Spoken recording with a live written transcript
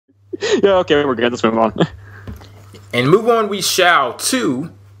Yeah, okay, we're good. Let's move on. And move on we shall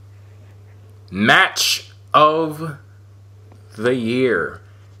to Match of the Year.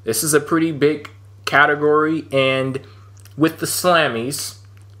 This is a pretty big category, and with the Slammies,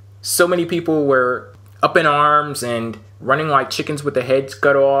 so many people were up in arms and running like chickens with their heads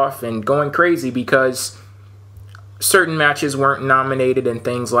cut off and going crazy because certain matches weren't nominated and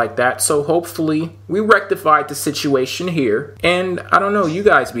things like that. So hopefully we rectified the situation here, and I don't know, you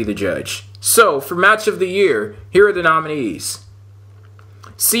guys be the judge. So for Match of the Year, here are the nominees.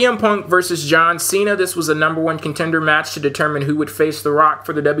 CM Punk versus John Cena. This was a #1 contender match to determine who would face The Rock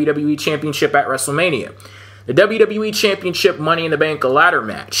for the WWE Championship at WrestleMania. The WWE Championship Money in the Bank ladder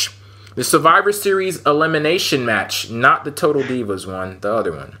match. The Survivor Series elimination match, not the Total Divas one, the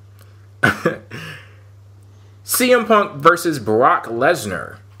other one. CM Punk versus Brock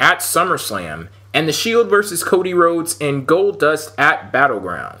Lesnar at SummerSlam. And The Shield versus Cody Rhodes and Goldust at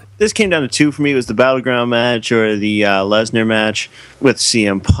Battleground. This came down to two for me. It was the Battleground match or the Lesnar match with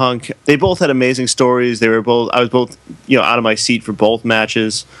CM Punk. They both had amazing stories. I was both, out of my seat for both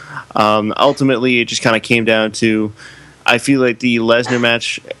matches. Ultimately, it just kind of came down to, I feel like the Lesnar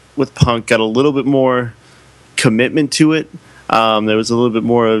match with Punk got a little bit more commitment to it. There was a little bit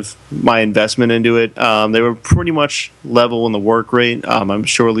more of my investment into it. They were pretty much level in the work rate. I'm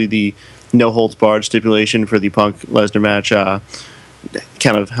surely the no-holds-barred stipulation for the Punk-Lesnar match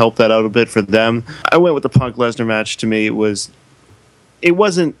kind of helped that out a bit for them. I went with the Punk-Lesnar match. To me, it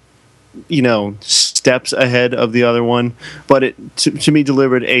wasn't, steps ahead of the other one, but it to me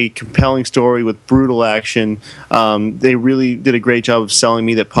delivered a compelling story with brutal action. They really did a great job of selling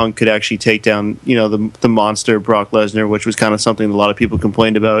me that Punk could actually take down, the monster Brock Lesnar, which was kind of something a lot of people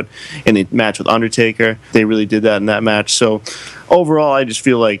complained about in the match with Undertaker. They really did that in that match. So overall, I just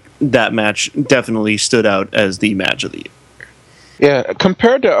feel like that match definitely stood out as the match of the year. Yeah,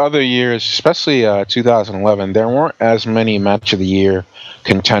 compared to other years, especially 2011, there weren't as many match of the year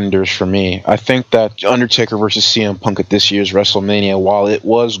contenders for me. I think that Undertaker versus CM Punk at this year's WrestleMania, while it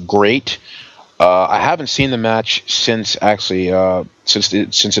was great, I haven't seen the match since it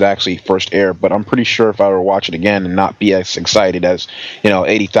actually first aired. But I'm pretty sure if I were to watch it again and not be as excited as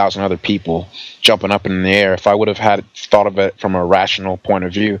 80,000 other people jumping up in the air, if I would have thought of it from a rational point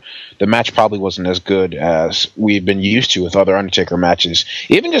of view, the match probably wasn't as good as we've been used to with other Undertaker matches.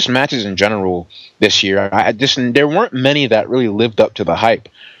 Even just matches in general this year, there weren't many that really lived up to the hype.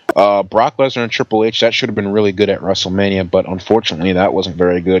 Brock Lesnar and Triple H, that should have been really good at WrestleMania, but unfortunately that wasn't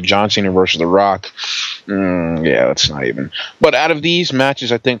very good. John Cena versus The Rock, yeah, that's not even. But out of these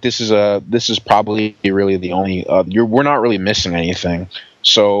matches, I think this is probably really the only. We're not really missing anything.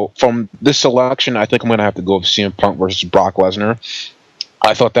 So from this selection, I think I'm going to have to go with CM Punk versus Brock Lesnar.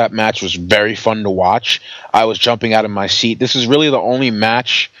 I thought that match was very fun to watch. I was jumping out of my seat. This is really the only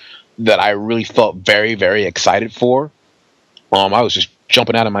match that I really felt very, very excited for. I was just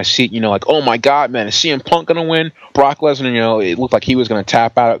jumping out of my seat, like, oh my God, man, is CM Punk going to win? Brock Lesnar, it looked like he was going to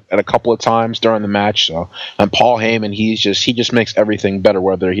tap out at a couple of times during the match. So, and Paul Heyman, he just makes everything better,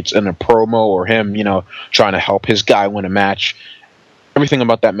 whether it's in a promo or him, trying to help his guy win a match. Everything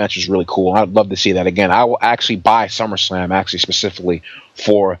about that match was really cool. I'd love to see that again. I will actually buy SummerSlam actually specifically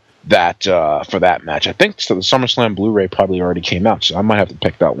for that match. I think so the SummerSlam Blu-ray probably already came out, so I might have to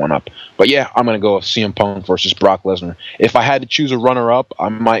pick that one up. But yeah, I'm going to go with CM Punk versus Brock Lesnar. If I had to choose a runner-up, I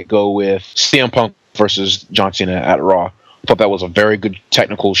might go with CM Punk versus John Cena at Raw. I thought that was a very good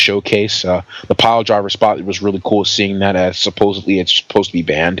technical showcase. The pile driver spot, it was really cool seeing that, as supposedly it's supposed to be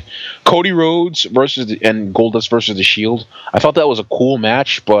banned. Cody Rhodes and Goldust versus The Shield. I thought that was a cool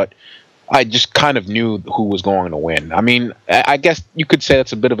match, but I just kind of knew who was going to win. I mean, I guess you could say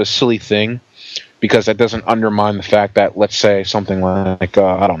that's a bit of a silly thing, because that doesn't undermine the fact that, let's say, something like,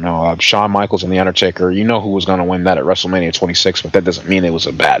 Shawn Michaels and The Undertaker, who was going to win that at WrestleMania 26, but that doesn't mean it was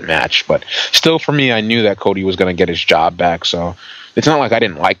a bad match. But still, for me, I knew that Cody was going to get his job back, so it's not like I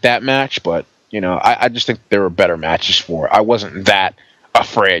didn't like that match, but, I just think there were better matches for it. I wasn't that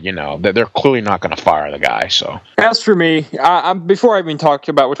afraid, that they're clearly not going to fire the guy. So as for me, before I even talk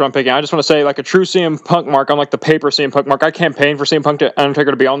about which one I'm picking, I just want to say, like a true CM Punk mark, unlike the paper CM Punk mark, I campaigned for CM Punk to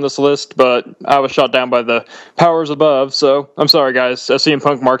Undertaker to be on this list, but I was shot down by the powers above. So I'm sorry, guys. CM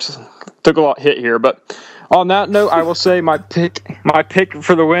Punk marks took a lot hit here, but on that note, I will say my pick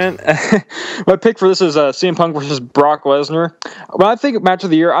for the win. My pick for this is CM Punk versus Brock Lesnar. When I think of match of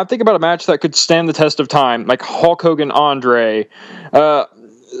the year, I think about a match that could stand the test of time, like Hulk Hogan, Andre,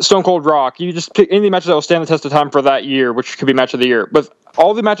 Stone Cold Rock. You just pick any matches that will stand the test of time for that year, which could be match of the year. But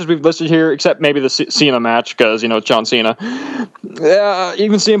all the matches we've listed here, except maybe the Cena match, because, it's John Cena.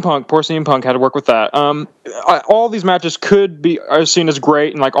 Even CM Punk, poor CM Punk had to work with that. All these matches could be seen as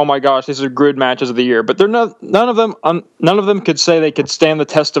great and like, oh my gosh, these are good matches of the year. But they're none of them could say they could stand the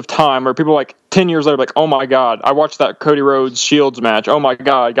test of time, or people like 10 years later, like, oh my God, I watched that Cody Rhodes Shields match. Oh my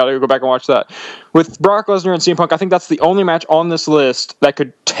God, got to go back and watch that. With Brock Lesnar and CM Punk, I think that's the only match on this list that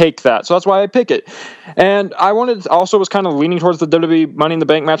could take that. So that's why I pick it. And I also was kind of leaning towards the WWE Money in the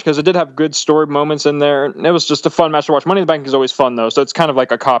Bank match because it did have good story moments in there. It was just a fun match to watch. Money in the Bank is always fun, though, so it's kind of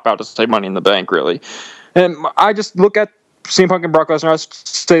like a cop-out to say Money in the Bank, really. And I just look at CM Punk and Brock Lesnar, I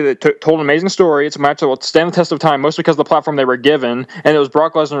say they told an amazing story. It's a match that will stand the test of time, mostly because of the platform they were given. And it was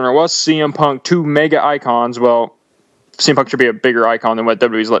Brock Lesnar and it was CM Punk, two mega icons. Well, CM Punk should be a bigger icon than what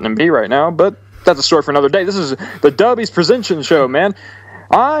WWE's letting him be right now, but that's a story for another day. This is the Dubbys Presentation Show, man.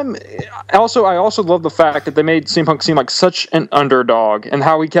 I also love the fact that they made CM Punk seem like such an underdog, and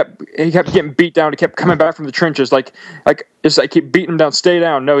how he kept getting beat down. He kept coming back from the trenches, like it's like keep beating him down, stay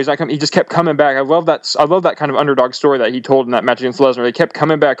down. No, he's not coming. He just kept coming back. I love that kind of underdog story that he told in that match against Lesnar. They kept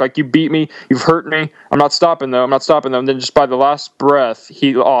coming back, like, you beat me, you've hurt me. I'm not stopping though. And then just by the last breath,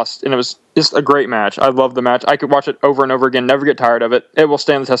 he lost, and it was just a great match. I love the match. I could watch it over and over again, never get tired of it. It will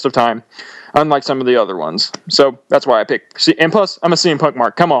stand the test of time, unlike some of the other ones. So that's why I pick. And plus, I'm a CM Punk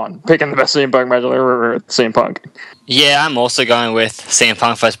mark. Come on, picking the best CM Punk match ever, CM Punk. Yeah, I'm also going with CM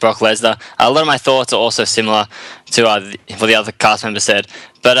Punk versus Brock Lesnar. A lot of my thoughts are also similar to what the other cast members said.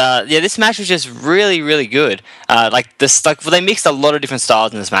 But this match was just really, really good. They mixed a lot of different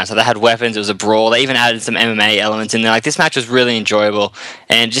styles in this match. So they had weapons, it was a brawl, they even added some MMA elements in there. Like, this match was really enjoyable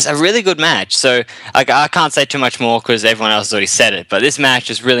and just a really good match. So I can't say too much more because everyone else has already said it. But this match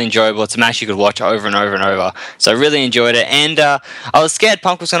is really enjoyable. It's a match you could watch over and over and over. So I really enjoyed it. And I was scared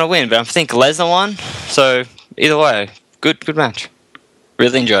Punk was going to win, but I think Lesnar won. So either way, good match.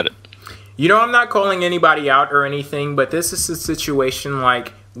 Really enjoyed it. I'm not calling anybody out or anything, but this is a situation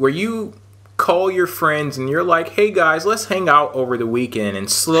like where you call your friends and you're like, hey guys, let's hang out over the weekend. And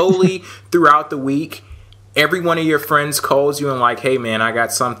slowly throughout the week, every one of your friends calls you and like, hey man, I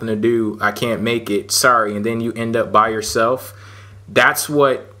got something to do. I can't make it. Sorry. And then you end up by yourself. That's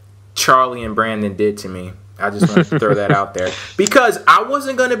what Charlie and Brandon did to me. I just wanted to throw that out there. Because I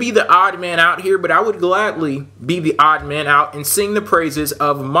wasn't going to be the odd man out here, but I would gladly be the odd man out and sing the praises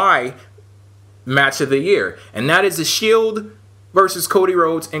of my match of the year. And that is the Shield versus Cody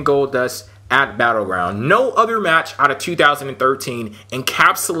Rhodes and Goldust at Battleground. No other match out of 2013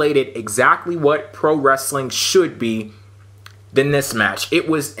 encapsulated exactly what pro wrestling should be than this match. It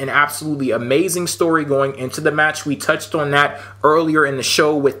was an absolutely amazing story going into the match. We touched on that earlier in the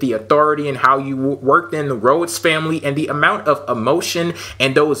show with the Authority and how you worked in the Rhodes family and the amount of emotion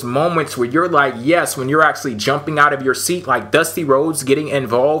and those moments where you're like, yes, when you're actually jumping out of your seat, like Dusty Rhodes getting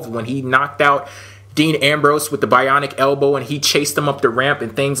involved when he knocked out Dean Ambrose with the bionic elbow and he chased him up the ramp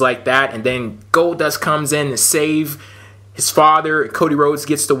and things like that. And then Goldust comes in to save his father. Cody Rhodes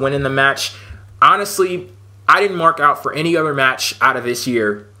gets the win in the match. Honestly, I didn't mark out for any other match out of this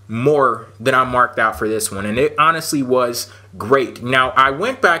year more than I marked out for this one. And it honestly was great. Now, I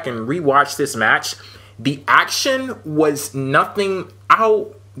went back and rewatched this match. The action was nothing.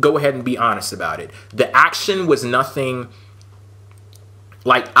 I'll go ahead and be honest about it. The action was nothing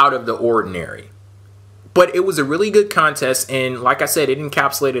like out of the ordinary. But it was a really good contest, and like I said, it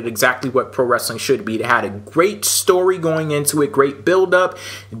encapsulated exactly what pro wrestling should be. It had a great story going into it, great build-up.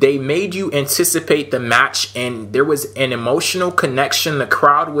 They made you anticipate the match, and there was an emotional connection. The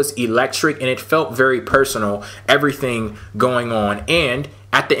crowd was electric, and it felt very personal, everything going on. And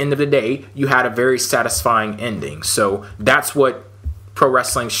at the end of the day, you had a very satisfying ending. So that's what pro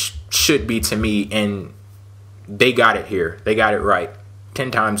wrestling should be to me, and they got it here. They got it right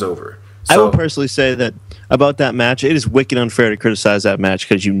 10 times over. So, I will personally say that about that match, it is wicked unfair to criticize that match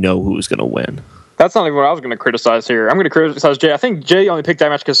because you know who was going to win. That's not even what I was going to criticize here. I'm going to criticize Jay. I think Jay only picked that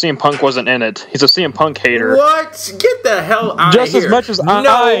match because CM Punk wasn't in it. He's a CM Punk hater. What? Get the hell out Just of here. as much as no,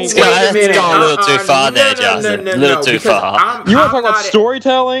 I... That's going a little too far there, Justin. A little too far. You want to talk about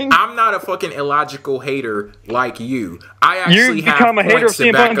storytelling? I'm not a fucking illogical hater like you. I actually you become a hater of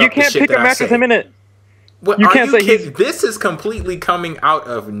CM Punk. You can't pick a match with him in it. Well, you can't say this is completely coming out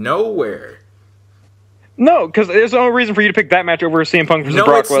of nowhere. No, because there's no reason for you to pick that match over CM Punk versus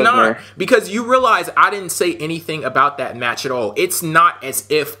Brock Lesnar. No, it's not. Because you realize I didn't say anything about that match at all. It's not as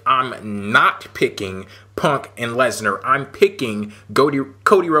if I'm not picking Punk and Lesnar. I'm picking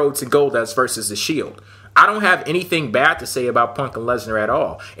Cody Rhodes and Goldust versus The Shield. I don't have anything bad to say about Punk and Lesnar at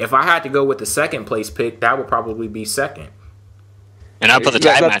all. If I had to go with the second place pick, that would probably be second. And I'll put the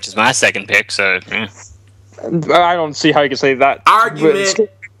tag match as my second pick, so... Yeah. I don't see how you can say that. Argument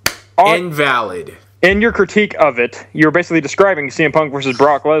invalid. In your critique of it, you're basically describing CM Punk versus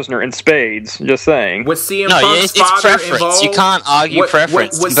Brock Lesnar in spades. Just saying. Was CM Punk's father preference. Involved? You can't argue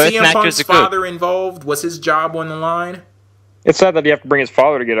preference. Was Both CM matches Punk's are good. father involved? Was his job on the line? It's sad that you have to bring his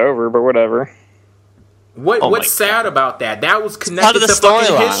father to get over, but whatever. What's sad about that? That was connected Part of the to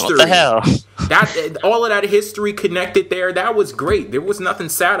fucking storyline. history. What the hell? All of that history connected there. That was great. There was nothing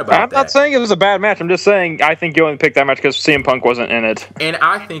sad about that. I'm not saying it was a bad match. I'm just saying I think you only picked that match because CM Punk wasn't in it. And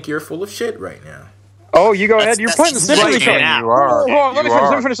I think you're full of shit right now. Oh, you go ahead. You're playing the sympathy right card. now. You are. Hold on, let me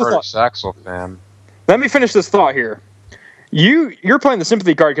finish this thought. Saxel fan. Let me finish this thought here. You're playing the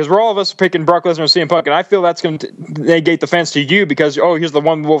sympathy card because we're all of us picking Brock Lesnar and CM Punk, and I feel that's going to negate the fans to you because here's the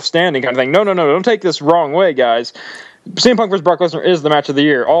one wolf standing kind of thing. No, don't take this wrong way, guys. CM Punk versus Brock Lesnar is the match of the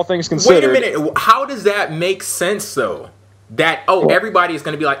year, all things considered. Wait a minute. How does that make sense though? That everybody is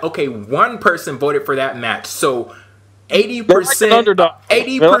going to be like, okay, one person voted for that match, so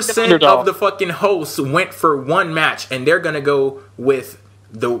 80% of the fucking hosts went for one match, and they're going to go with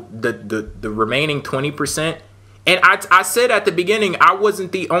the remaining 20%. And I said at the beginning, I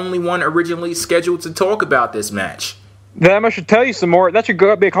wasn't the only one originally scheduled to talk about this match. That should tell you some more. That should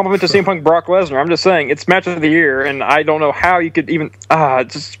be a compliment to CM Punk Brock Lesnar. I'm just saying, it's match of the year, and I don't know how you could even...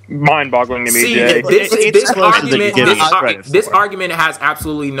 it's just mind-boggling to me, See, Jay. This argument has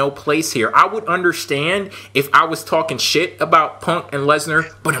absolutely no place here. I would understand if I was talking shit about Punk and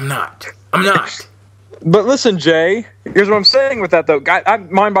Lesnar, but I'm not. But listen, Jay, here's what I'm saying with that, though.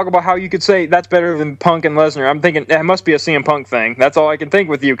 I'm mind-boggled about how you could say that's better than Punk and Lesnar. I'm thinking it must be a CM Punk thing. That's all I can think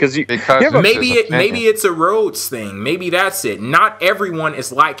with you. Maybe it's a Rhodes thing. Maybe that's it. Not everyone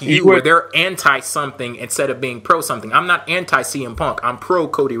is like you where they're anti-something instead of being pro-something. I'm not anti-CM Punk. I'm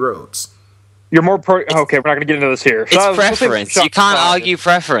pro-Cody Rhodes. You're more pro... Okay, we're not going to get into this here. It's preference. You can't argue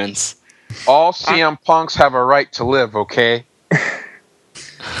preference. All CM Punks have a right to live, okay?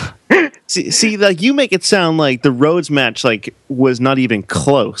 See, like you make it sound like the Rhodes match was not even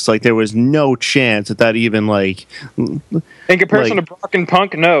close. Like there was no chance that even in comparison to Brock and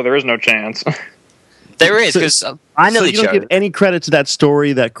Punk, no, there is no chance. There is because I know you don't give any credit to that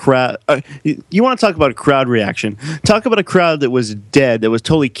story. That crowd. You want to talk about a crowd reaction? Talk about a crowd that was dead, that was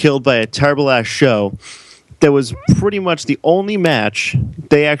totally killed by a terrible ass show. That was pretty much the only match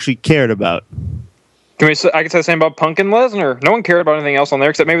they actually cared about. I can say the same about Punk and Lesnar. No one cared about anything else on there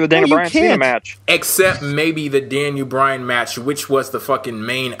except maybe the Daniel Bryan Cena match. Except maybe the Daniel Bryan match, which was the fucking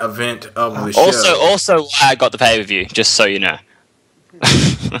main event of the show. Also, why I got the pay-per-view, just so you know.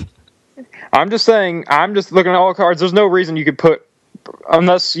 I'm just saying, I'm just looking at all cards. There's no reason you could put,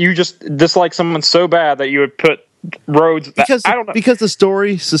 unless you just dislike someone so bad that you would put Rhodes. I don't know. Because the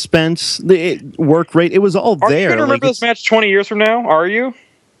story, suspense, the work rate, it was all there. Are you going to remember this match 20 years from now? Are you?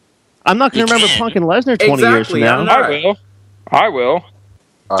 I'm not going to remember Punk and Lesnar 20 years from now. I will.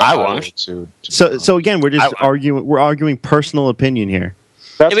 I won't. So again, we're just arguing. We're arguing personal opinion here.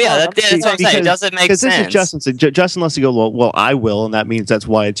 That's what I'm saying. It doesn't make sense. This is Justin lets you go. Well, I will, and that means that's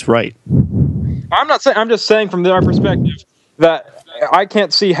why it's right. I'm not saying. I'm just saying from our perspective that I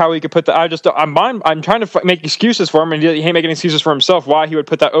can't see how he could put that. I'm trying to make excuses for him, and he ain't making excuses for himself. Why he would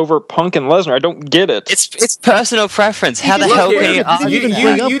put that over Punk and Lesnar? I don't get it. It's personal preference. How the hell can you argue?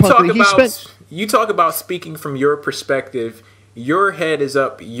 You talk about speaking from your perspective. Your head is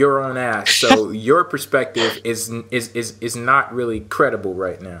up your own ass, so your perspective is not really credible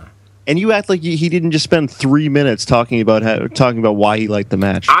right now. And you act like he didn't just spend 3 minutes talking about why he liked the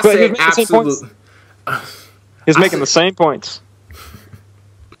match. I said absolutely. He's making the same points.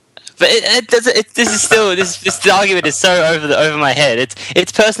 But this argument is so over my head.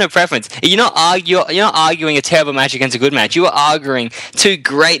 It's personal preference. You're not arguing a terrible match against a good match. You are arguing two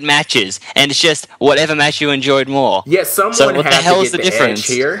great matches, and it's just whatever match you enjoyed more. Yeah, someone so what the has hell to is the get the difference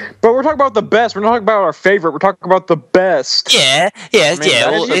edge here. But we're talking about the best. We're not talking about our favorite. We're talking about the best. Yeah.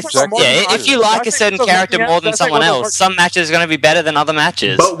 Well, if you like a certain character more than someone else, some matches are going to be better than other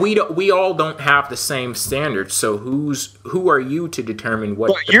matches. But we all don't have the same standards. So who are you to determine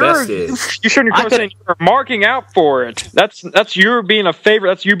what the best is? You shouldn't be saying you're marking out for it. That's you being a favorite.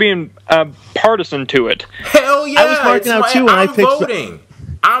 That's you being partisan to it. Hell yeah! I was marking out too when I picked.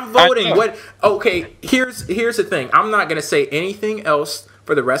 I'm voting. What? Okay. Here's the thing. I'm not gonna say anything else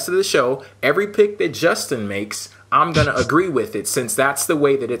for the rest of the show. Every pick that Justin makes, I'm gonna agree with it, since that's the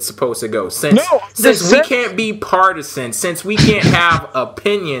way that it's supposed to go. Since we can't be partisan, since we can't have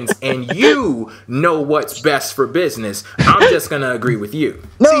opinions, and you know what's best for business, I'm just gonna agree with you.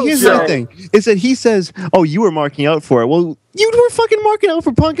 See, here's the thing: is that he says, "Oh, you were marking out for it." Well, You were fucking marking out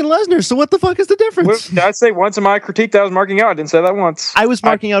for Punk and Lesnar, so what the fuck is the difference? Did I say once in my critique that I was marking out? I didn't say that once. I was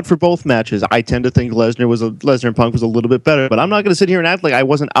marking out for both matches. I tend to think Lesnar and Punk was a little bit better, but I'm not going to sit here and act like I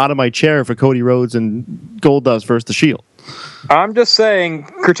wasn't out of my chair for Cody Rhodes and Goldust versus The Shield. I'm just saying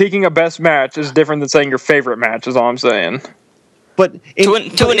critiquing a best match is different than saying your favorite match, is all I'm saying. But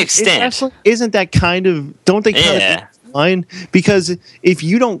to an extent. Isn't that kind of... Don't they kind of line? Because if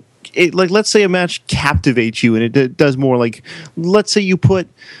you don't... let's say a match captivates you and it does more, like, let's say you put...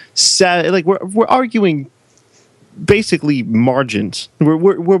 we're arguing basically margins.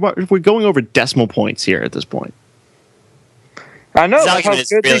 We're going over decimal points here at this point. I know that's how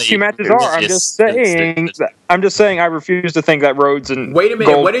good these two matches are. I'm just saying I refuse to think that Rhodes and Wait a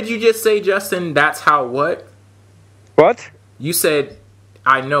minute, what did you just say, Justin? That's how what? What? You said,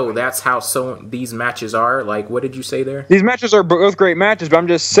 I know that's how these matches are. Like, what did you say there? These matches are both great matches, but I'm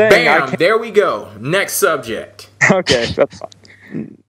just saying. Bam! There we go. Next subject. Okay, that's fine.